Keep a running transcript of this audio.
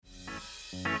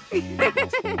Welcome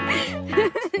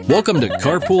to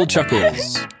Carpool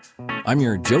Chuckles. I'm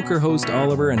your Joker host,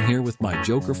 Oliver, and here with my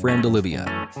Joker friend,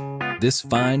 Olivia. This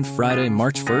fine Friday,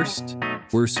 March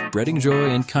 1st, we're spreading joy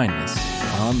and kindness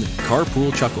on the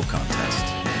Carpool Chuckle Contest.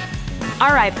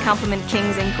 All right, compliment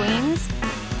kings and queens.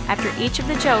 After each of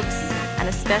the jokes, and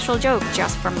a special joke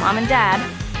just for Mom and Dad,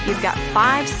 you've got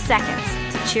 5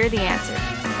 seconds to cheer the answer.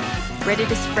 Ready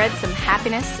to spread some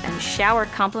happiness and shower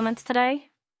compliments today?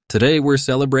 Today, we're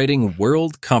celebrating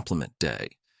World Compliment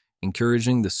Day,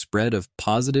 encouraging the spread of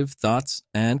positive thoughts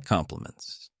and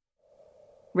compliments.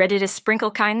 Ready to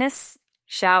sprinkle kindness?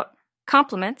 Shout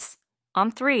compliments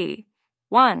on 3.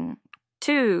 1,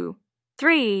 2,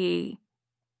 3.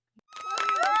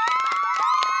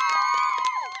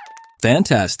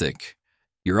 Fantastic.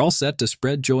 You're all set to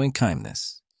spread joy and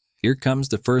kindness. Here comes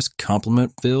the first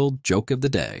compliment-filled joke of the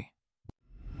day.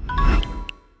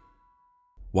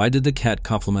 Why did the cat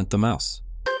compliment the mouse?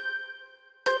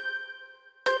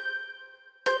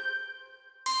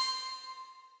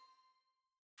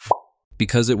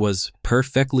 Because it was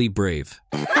perfectly brave.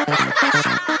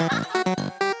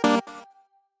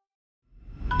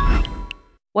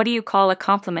 What do you call a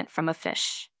compliment from a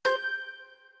fish?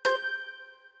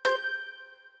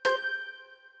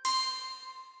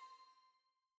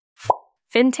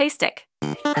 Fantastic.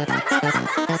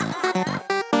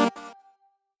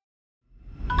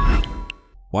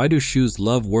 Why do shoes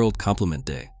love World Compliment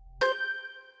Day?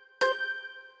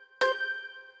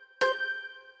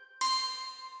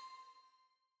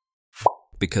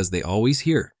 Because they always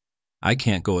hear, I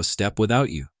can't go a step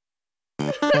without you.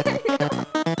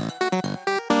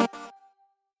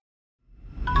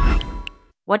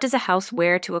 What does a house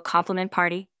wear to a compliment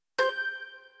party?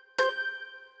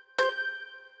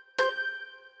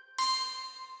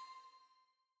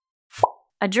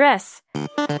 A dress.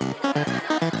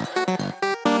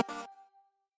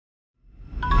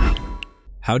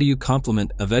 How do you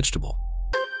compliment a vegetable?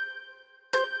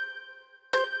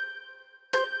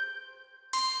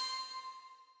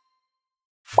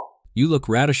 You look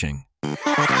radishing.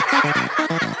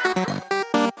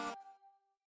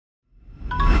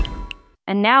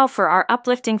 And now for our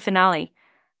uplifting finale,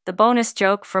 the bonus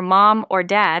joke for Mom or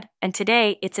Dad, and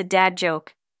today it's a dad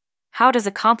joke. How does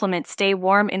a compliment stay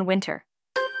warm in winter?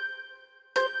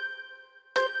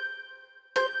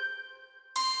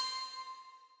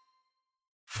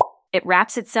 It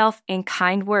wraps itself in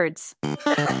kind words.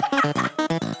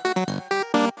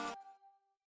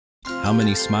 How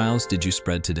many smiles did you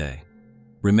spread today?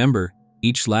 Remember,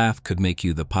 each laugh could make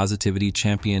you the positivity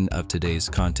champion of today's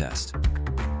contest.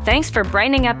 Thanks for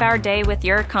brightening up our day with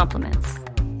your compliments.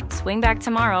 Swing back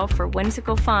tomorrow for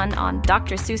whimsical fun on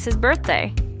Dr. Seuss's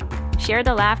birthday. Share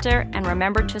the laughter and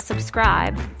remember to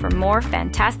subscribe for more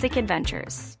fantastic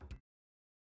adventures.